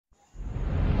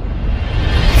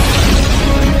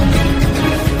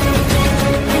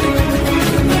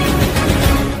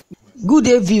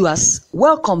Good day, viewers.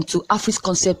 Welcome to Afris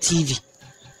Concept TV,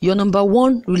 your number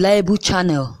one reliable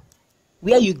channel,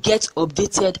 where you get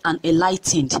updated and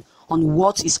enlightened on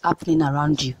what is happening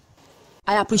around you.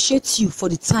 I appreciate you for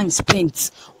the time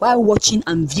spent while watching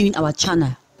and viewing our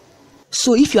channel.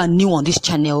 So if you are new on this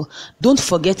channel, don't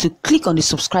forget to click on the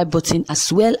subscribe button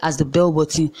as well as the bell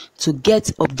button to get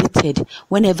updated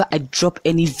whenever I drop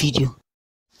any video.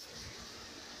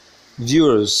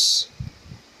 Viewers,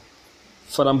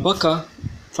 Father Mbaka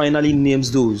finally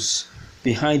names those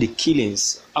behind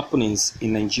the happenings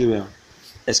in Nigeria,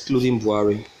 excluding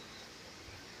Buhari.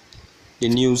 The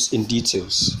news in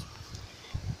details.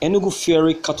 Enugu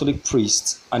Fiery Catholic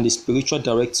priest and the spiritual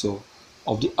director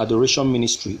of the Adoration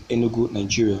Ministry, Enugu,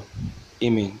 Nigeria,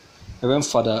 Amen, Reverend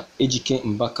Father Ejike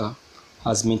Mbaka,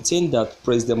 has maintained that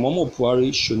President Muhammadu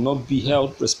Buhari should not be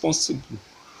held responsible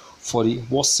for the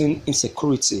worsening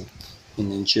insecurity in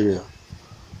Nigeria.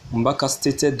 Mbaka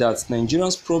stated that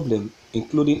Nigeria's problem,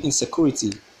 including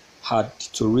insecurity, had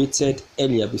deteriorated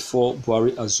earlier before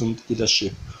Buhari assumed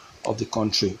leadership of the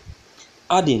country,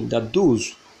 adding that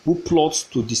those who plot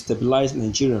to destabilize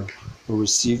Nigeria will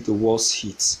receive the worst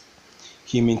hits.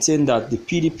 He maintained that the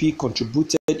PDP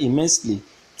contributed immensely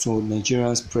to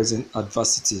Nigeria's present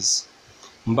adversities.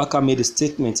 Mbaka made a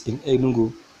statement in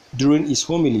Enugu during his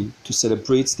homily to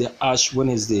celebrate the Ash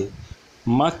Wednesday,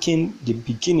 marking the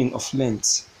beginning of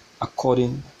Lent,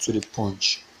 according to the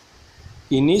Punch.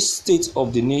 In his State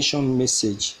of the Nation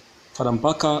message, Father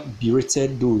Mbaka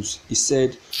berated those he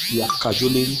said were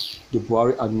cajoling the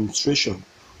Buhari administration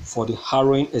for the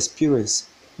harrowing experience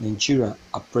Nigeria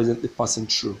are presently passing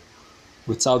through,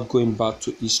 without going back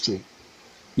to history.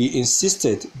 He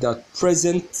insisted that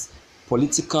present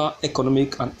political,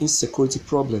 economic, and insecurity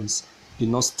problems did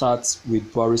not start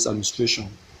with Buhari's administration,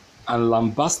 and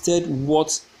lambasted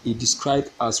what he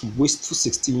described as wasteful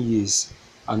 16 years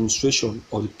administration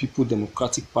of the People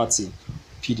Democratic Party,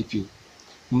 PDP.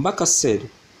 Mbaka said,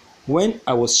 "When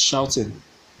I was shouting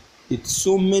it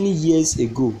so many years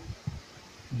ago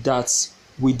that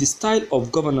with the style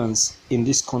of governance in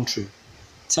this country,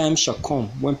 time shall come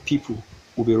when people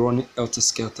will be running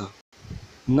helter-skelter.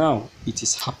 Now it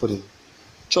is happening.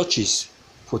 Churches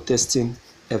protesting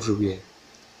everywhere.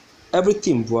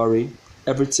 Everything Buhari.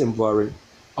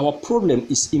 Our problem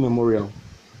is immemorial.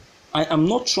 I am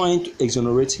not trying to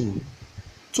exonerate him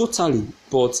totally,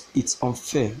 but it's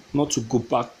unfair not to go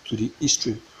back to the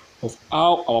history of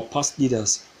how our past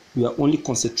leaders were only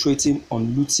concentrating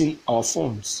on looting our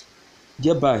funds,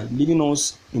 thereby leaving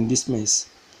us in this mess.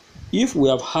 If we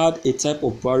have had a type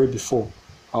of Buhari before,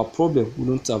 our problem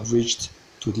wouldn't have reached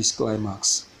to this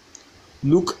climax.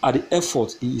 Look at the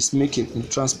effort he is making in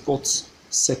transport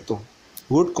sector,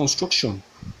 road construction,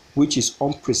 which is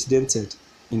unprecedented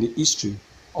in the history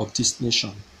of this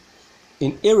nation.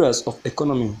 In areas of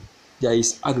economy, there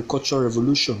is agricultural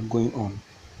revolution going on.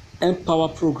 Empower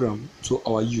program to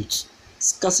our youth.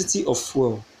 Scarcity of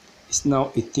fuel is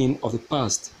now a thing of the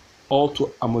past, all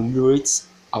to ameliorate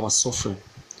our suffering.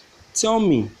 Tell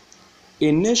me,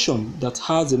 a nation that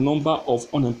has a number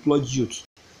of unemployed youth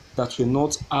that will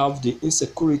not have the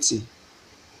insecurity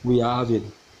we are having,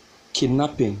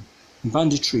 kidnapping,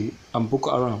 banditry, and Boko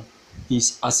Haram,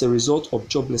 is as a result of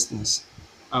joblessness,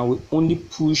 and will only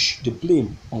push the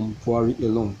blame on Buhari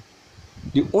alone.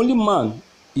 The only man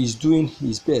is doing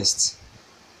his best,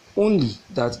 only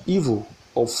that evil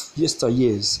of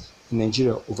yesteryears in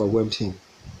Nigeria overwhelmed him.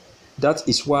 That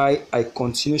is why I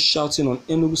continue shouting on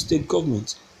Enugu state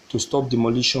government to stop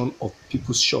demolition of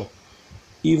people's shop,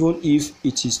 even if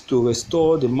it is to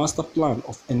restore the master plan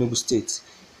of Enugu state.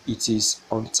 It is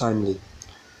untimely.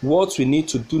 What we need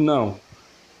to do now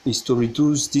is to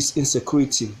reduce this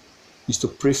insecurity, is to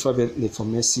pray fervently for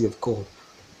mercy of God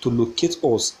to locate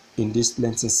us in this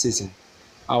Lenten season.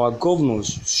 Our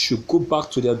governors should go back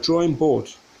to their drawing board.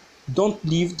 Don't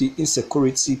leave the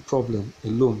insecurity problem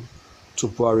alone to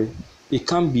Buhari. It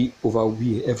can't be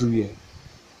everywhere.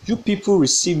 You people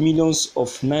receive millions of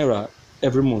naira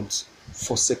every month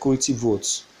for security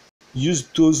votes. Use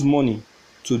those money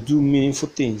to do meaningful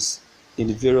things in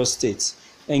the various states.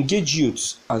 Engage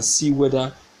youth and see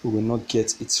whether we will not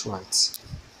get it right."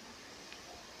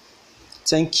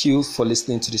 Thank you for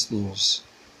listening to this news.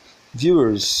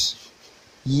 Viewers,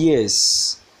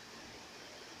 yes,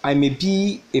 I may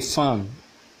be a fan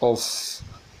of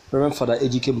Reverend Father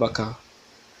Ejike Mbaka.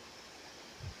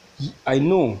 I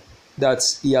know that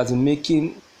he has been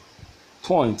making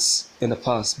points in the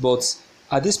past, but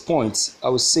at this point, I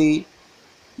would say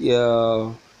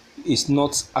he's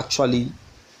not actually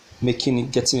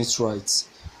getting it right.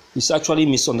 He's actually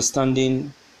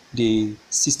misunderstanding the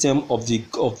system of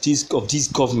this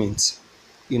government.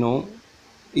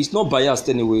 It's not biased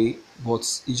anyway, but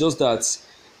it's just that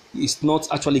it's not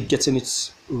actually getting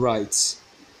it right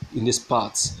in this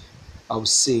part. I would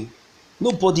say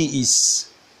nobody is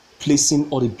placing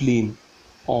all the blame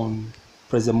on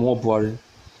President Buhari.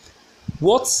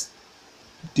 What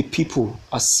the people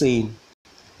are saying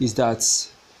is that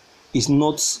he's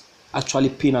not actually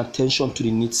paying attention to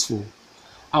the needful.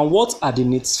 And what are the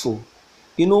needful?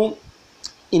 You know,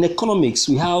 in economics,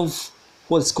 we have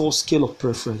what is called scale of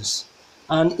preference.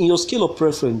 And in your scale of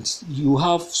preference, you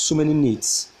have so many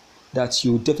needs that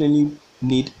you definitely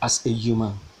need as a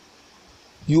human.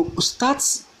 You start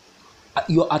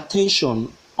your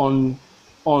attention on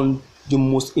the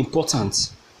most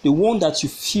important, the one that you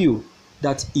feel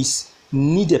that is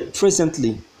needed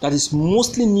presently, that is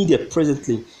mostly needed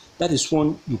presently. That is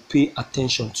one you pay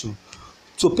attention to.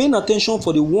 So paying attention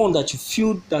for the one that you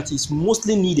feel that is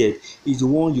mostly needed is the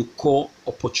one you call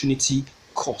opportunity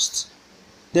cost.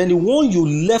 Then the one you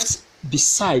left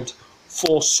beside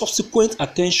for subsequent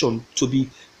attention to be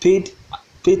paid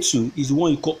to is the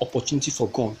one you call opportunity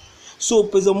forgone. So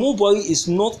President Buhari is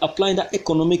not applying that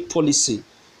economic policy.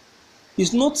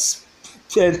 He's not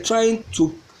trying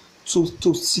to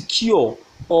secure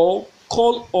or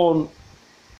call on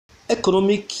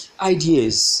economic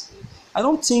ideas. I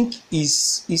don't think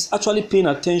he's actually paying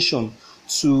attention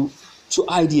to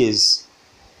ideas.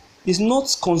 He's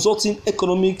not consulting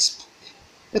economics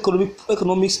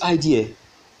idea.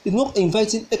 He's not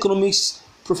inviting economics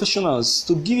professionals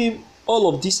to give him all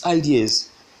of these ideas.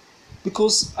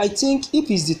 Because I think if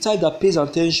he's the type that pays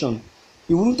attention,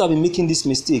 he wouldn't have been making these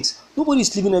mistakes. Nobody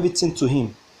is leaving everything to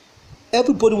him.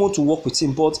 Everybody wants to work with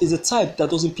him, but he's a type that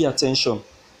doesn't pay attention.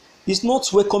 He's not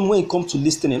welcome when it comes to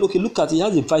listening. Okay, look at it. He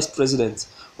has a vice president,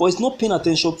 but he's not paying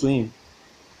attention to him.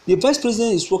 The vice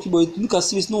president is working, but look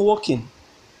as if it's not working.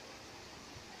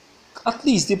 At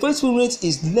least the vice president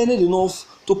is learned enough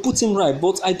to put him right,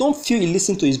 but I don't feel he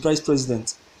listens to his vice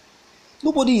president.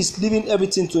 Nobody is leaving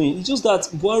everything to him. It's just that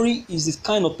Buhari is the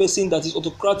kind of person that is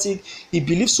autocratic. He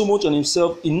believes so much on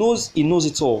himself. He knows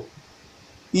it all.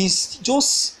 He's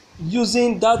just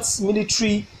using that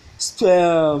military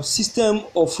system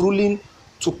of ruling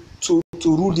to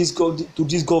rule this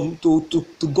government,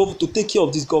 to take care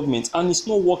of this government, and it's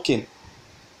not working.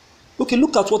 Okay,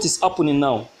 look at what is happening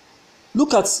now.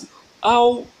 Look at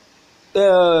how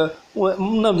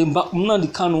Nnamdi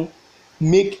Kanu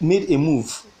made a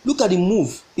move. Look at the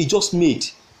move he just made.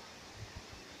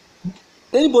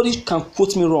 Anybody can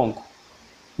quote me wrong.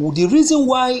 The reason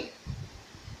why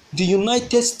the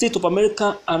United States of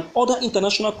America and other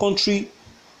international countries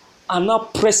are now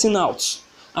pressing out,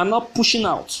 are now pushing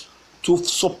out to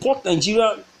support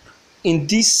Nigeria in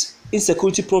this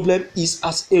insecurity problem is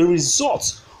as a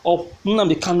result of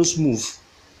Nnamdi Kanu's move.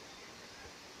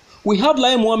 We have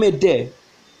Lai Mohammed there,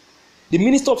 the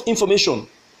Minister of Information.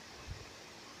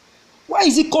 Why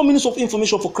is he called Minister of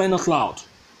Information, for crying out loud?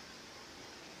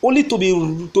 Only to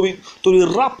be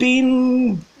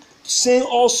rapping, saying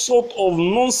all sorts of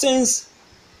nonsense,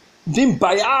 being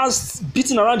biased,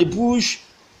 beating around the bush.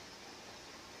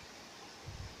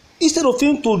 Instead of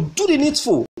him to do the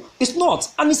needful, it's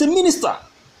not, and he's a minister.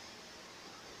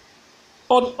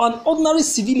 Or an ordinary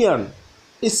civilian,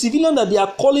 a civilian that they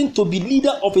are calling to be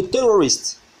leader of a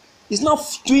terrorist, is now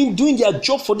doing their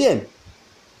job for them.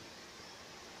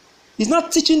 He's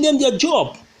not teaching them their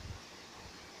job,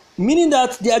 meaning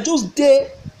that they are just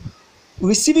there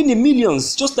receiving the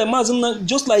millions, just like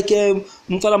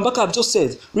Mbaka have just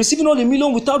said, receiving all the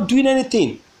millions without doing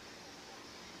anything.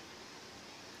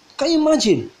 Can you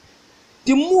imagine?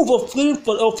 The move of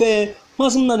Nnamdi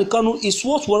Kanu is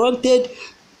what warranted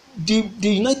the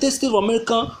United States of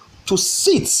America to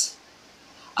sit,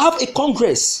 have a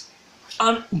Congress,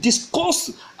 and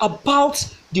discuss about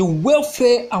the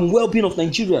welfare and well-being of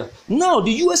Nigeria. Now,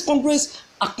 the U.S. Congress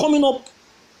are coming up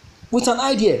with an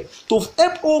idea to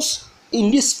help us in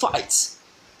this fight,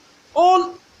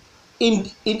 all in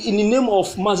the name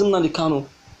of Nnamdi Kanu.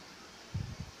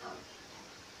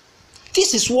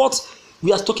 This is what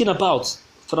we are talking about,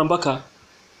 Mbaka.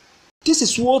 This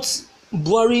is what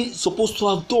Buhari is supposed to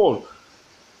have done.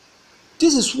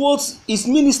 This is what his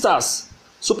ministers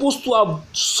supposed to have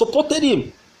supported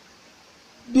him.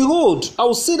 Behold, I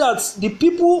will say that the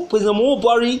people President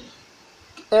Buhari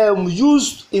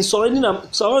used in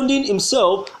surrounding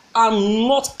himself are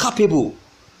not capable.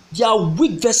 They are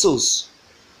weak vessels.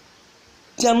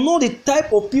 They are not the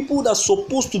type of people that are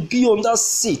supposed to be on that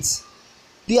seat.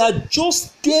 They are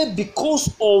just there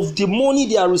because of the money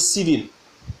they are receiving.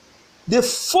 They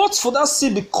fought for that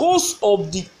seat because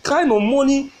of the kind of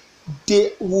money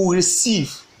they will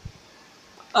receive.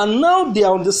 And now they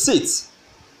are on the seat.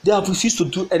 They have refused to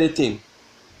do anything.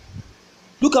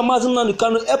 Look at Mazi Nnamdi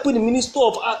Kanu helping the Minister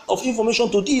of Information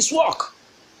to do his work.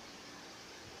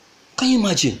 Can you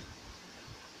imagine?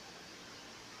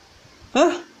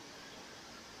 Huh?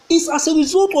 It's as a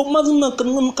result of Mazi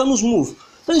Nnamdi Kanu's move.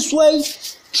 That is why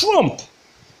Trump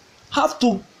have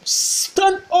to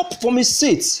stand up from his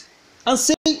seat and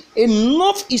say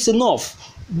enough is enough.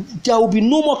 There will be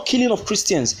no more killing of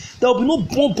Christians. There will be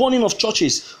no burning of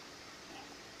churches.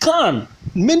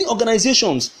 Many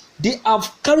organizations, they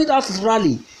have carried out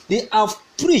rally, they have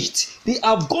preached, they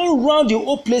have gone around the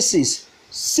old places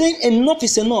saying enough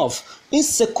is enough.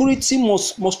 Insecurity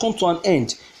must come to an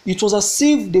end. It was as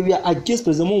if they were against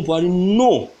President Buhari.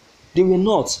 No, they were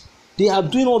not. They are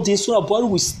doing all this so that Buhari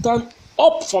will stand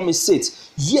up from his seat.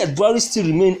 Yet Buhari still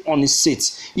remain on his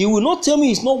seat. He will not tell me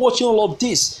he's not watching all of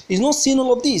this, he's not seeing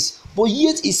all of this, but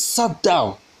yet he sat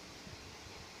down.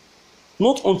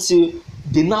 Not until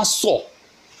they now saw.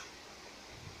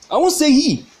 I won't say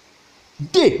he.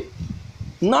 They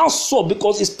now saw,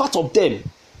 because it's part of them.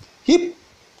 He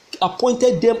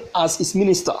appointed them as his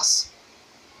ministers.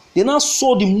 They now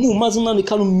saw the move Mazi Nnamdi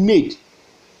Kanu made,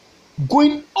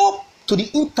 going up to the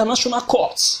international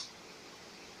courts,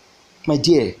 my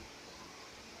dear,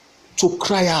 to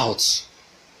cry out.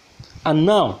 And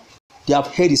now they have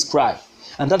heard his cry,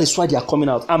 and that is why they are coming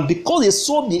out. And because they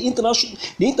saw the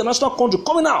international country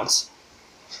coming out,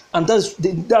 and that's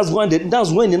when they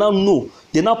now know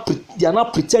they are now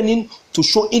pretending to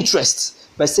show interest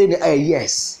by saying,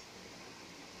 yes.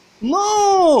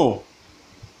 No,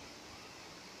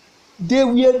 they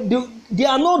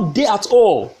are not there at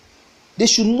all. They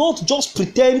should not just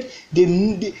pretend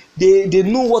they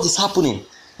know what is happening.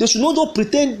 They should not just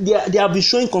pretend they have been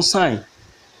showing concern.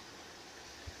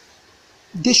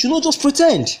 They should not just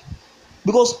pretend,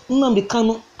 because Nnamdi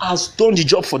Kanu has done the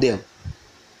job for them.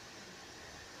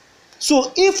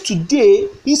 So if today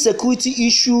insecurity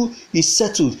issue is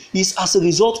settled, it's as a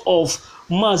result of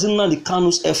Mazi Nnamdi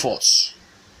Kanu's efforts.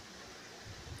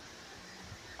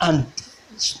 And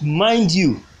mind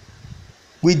you,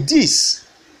 with this,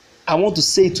 I want to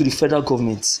say to the federal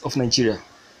government of Nigeria,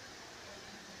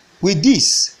 with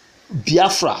this,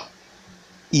 Biafra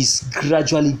is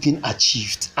gradually being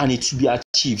achieved, and it will be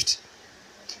achieved.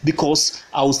 Because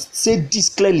I will say this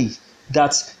clearly,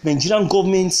 that Nigerian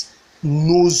government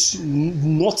knows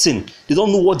nothing. They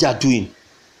don't know what they are doing.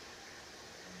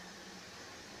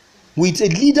 With a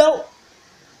leader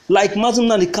like Mazi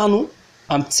Nnamdi Kanu,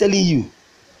 I'm telling you,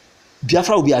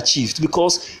 Biafra will be achieved,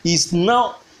 because he has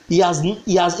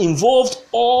involved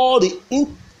all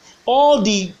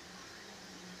the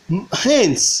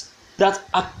hands that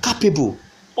are capable,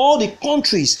 all the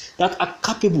countries that are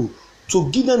capable, to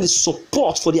give them the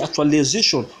support for the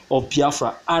actualization of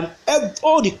Biafra. And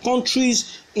all the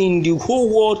countries in the whole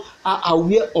world are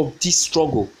aware of this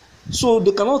struggle. So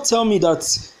they cannot tell me that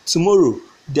tomorrow,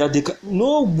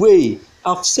 no way.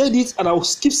 I've said it, and I will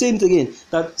keep saying it again,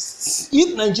 that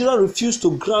if Nigeria refuses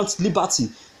to grant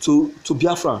liberty to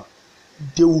Biafra,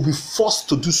 they will be forced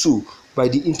to do so by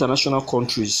the international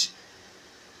countries.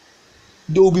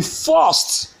 They will be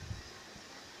forced,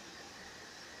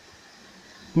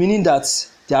 meaning that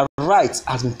their rights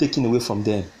has been taken away from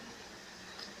them.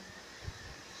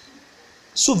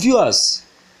 So viewers,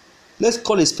 let's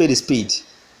call a spade a spade.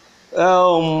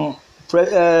 Father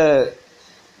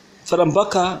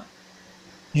Mbaka,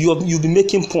 you've been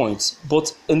making points,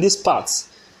 but in this part,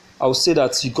 I would say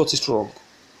that you got it wrong,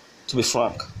 to be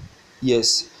frank.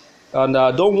 Yes, and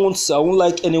I won't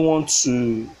like anyone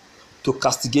to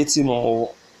castigate him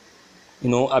or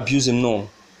abuse him. No,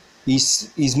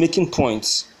 he's making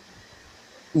points.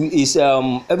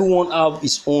 Everyone have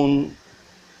his own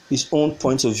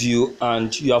point of view,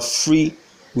 and you are free.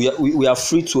 We are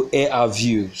free to air our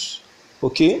views.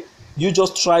 Okay, you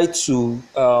just try to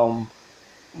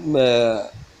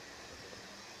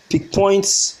pick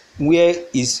points where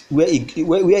he's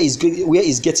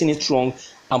getting it wrong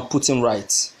and put him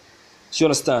right. Do you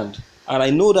understand? And I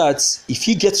know that if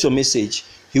he gets your message,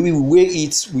 he will weigh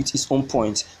it with his own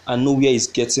point and know where he's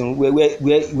getting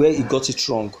where he got it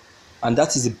wrong. And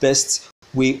that is the best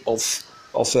way of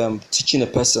teaching a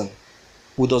person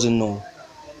who doesn't know.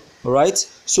 All right.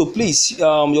 So please,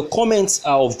 your comments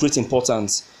are of great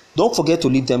importance. Don't forget to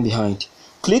leave them behind.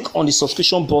 Click on the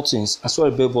subscription buttons as well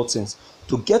as bell buttons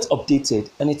to get updated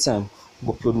anytime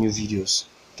we upload new videos.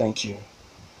 Thank you.